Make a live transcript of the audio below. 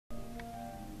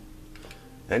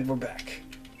And we're back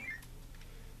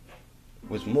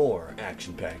with more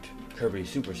action-packed Kirby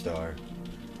Superstar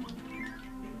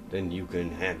than you can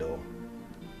handle.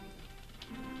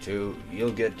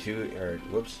 You'll get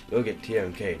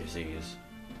TMK disease.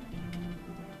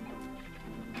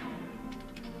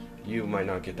 You might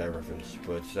not get that reference,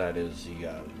 but that is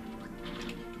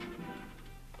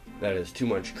too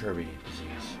much Kirby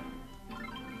disease.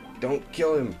 Don't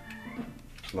kill him.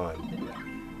 Come on.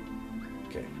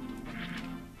 Okay.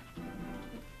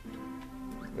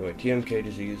 Anyway, TMK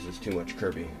disease is too much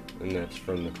Kirby, and that's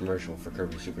from the commercial for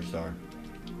Kirby Superstar.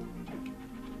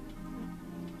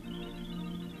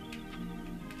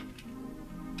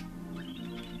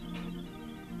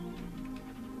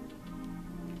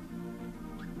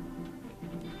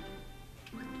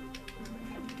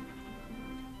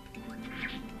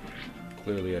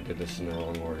 Clearly I did this in the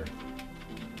wrong order.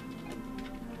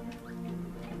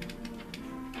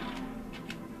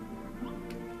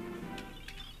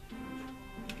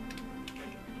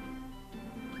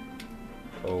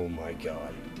 Oh my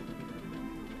god.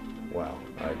 Wow,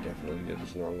 I definitely did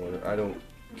this in the wrong order. I don't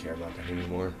care about that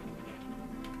anymore.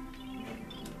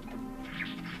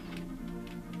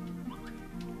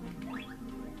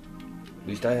 At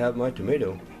least I have my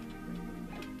tomato.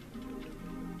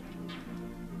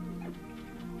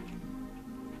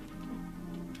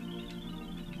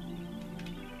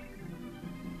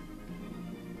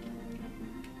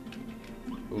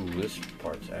 Ooh, this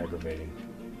part's aggravating.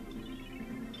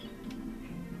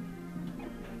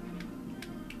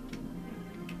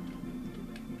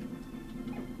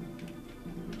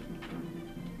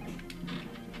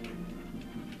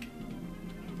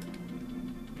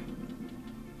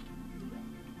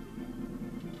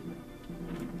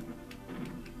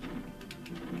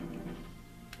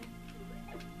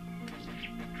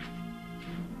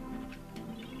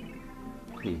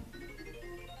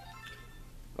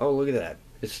 Oh, look at that.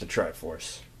 It's the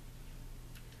Triforce.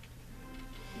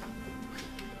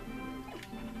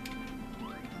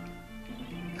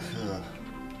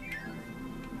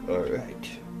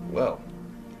 Alright. Well.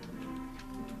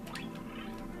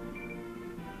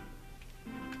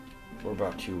 We're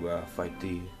about to fight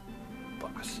the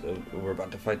boss. We're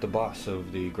about to fight the boss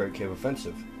of the Great Cave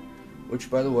Offensive.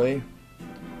 Which, by the way,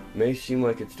 may seem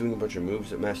like it's doing a bunch of moves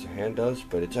that Master Hand does,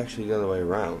 but it's actually the other way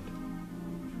around.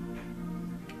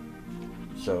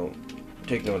 So,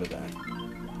 take note of that.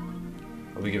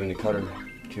 I'll be giving the cutter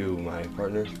to my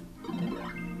partner.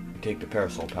 Take the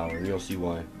parasol power, and you'll see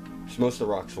why. Because most of the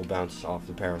rocks will bounce off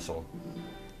the parasol.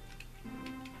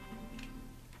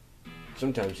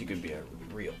 Sometimes he could be a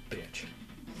real bitch.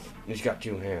 And he's got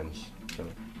two hands, so...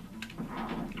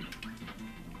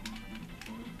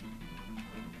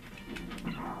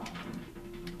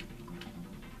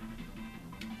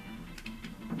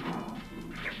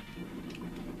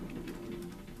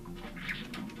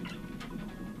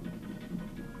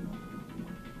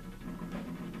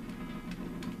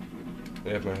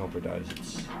 If my helper dies,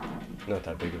 it's not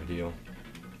that big of a deal.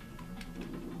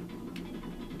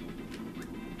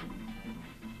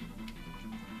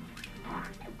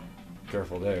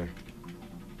 Careful there.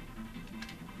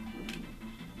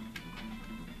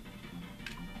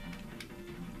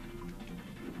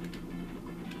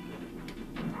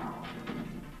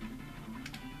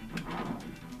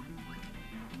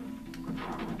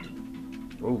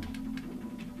 Oh.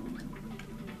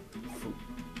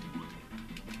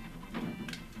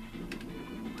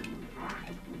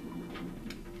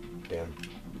 Damn.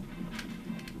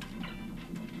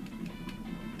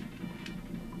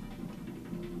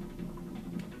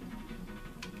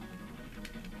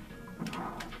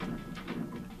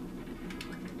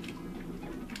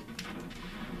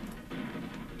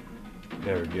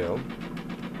 There we go.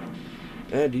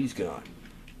 And he's gone.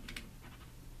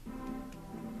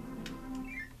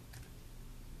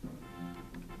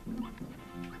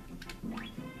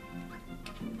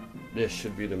 This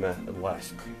should be the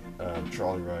last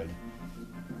trolley ride.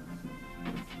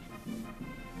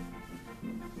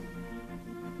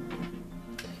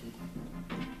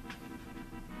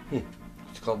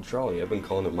 It's called trolley. I've been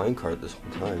calling it minecart this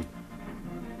whole time.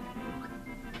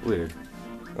 Weird.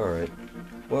 Alright.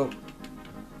 Well,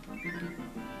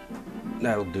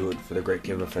 that'll do it for the Great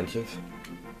Cave Offensive.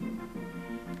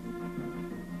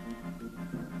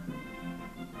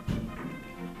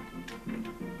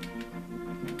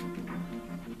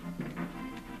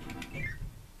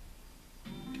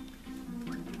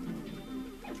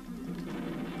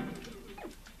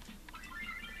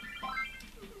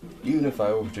 Even if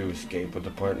I were to escape with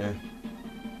a partner,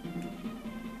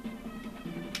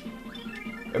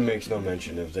 it makes no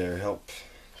mention of their help.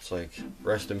 it's like,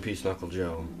 rest in peace, Knuckle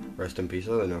Joe. Rest in peace,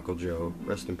 other Knuckle Joe.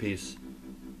 Rest in peace,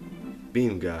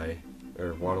 Beam Guy,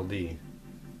 or Waddle Dee.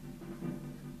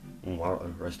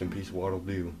 Rest in peace, Waddle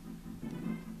Doo.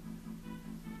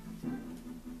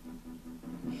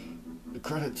 The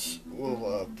credits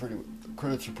will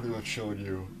credits are pretty much showing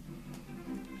you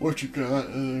what you got,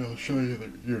 and then I'll show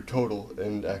you your total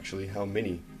and actually how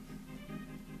many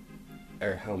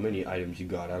items you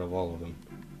got out of all of them.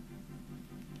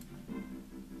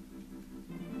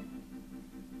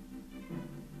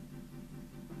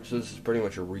 So this is pretty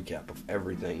much a recap of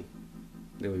everything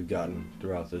that we've gotten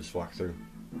throughout this walkthrough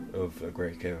of the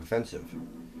Great Cave Offensive.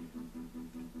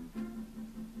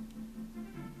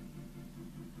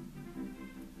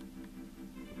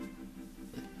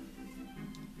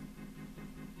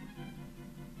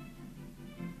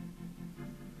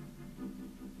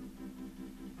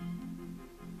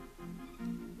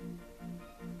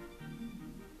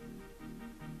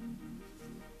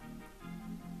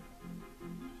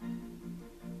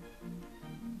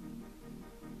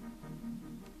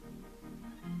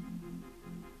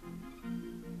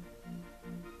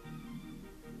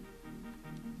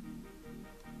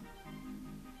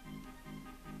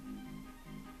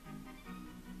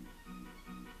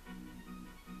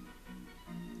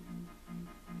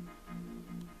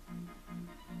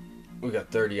 We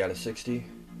got 30 out of 60,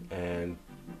 and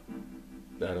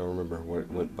I don't remember what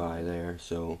went by there,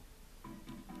 so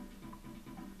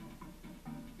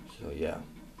yeah.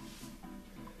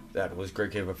 That was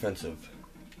Great Cave Offensive.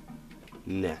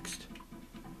 Next,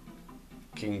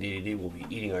 King DDD will be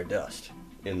eating our dust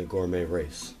in the gourmet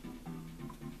race.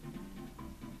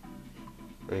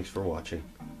 Thanks for watching.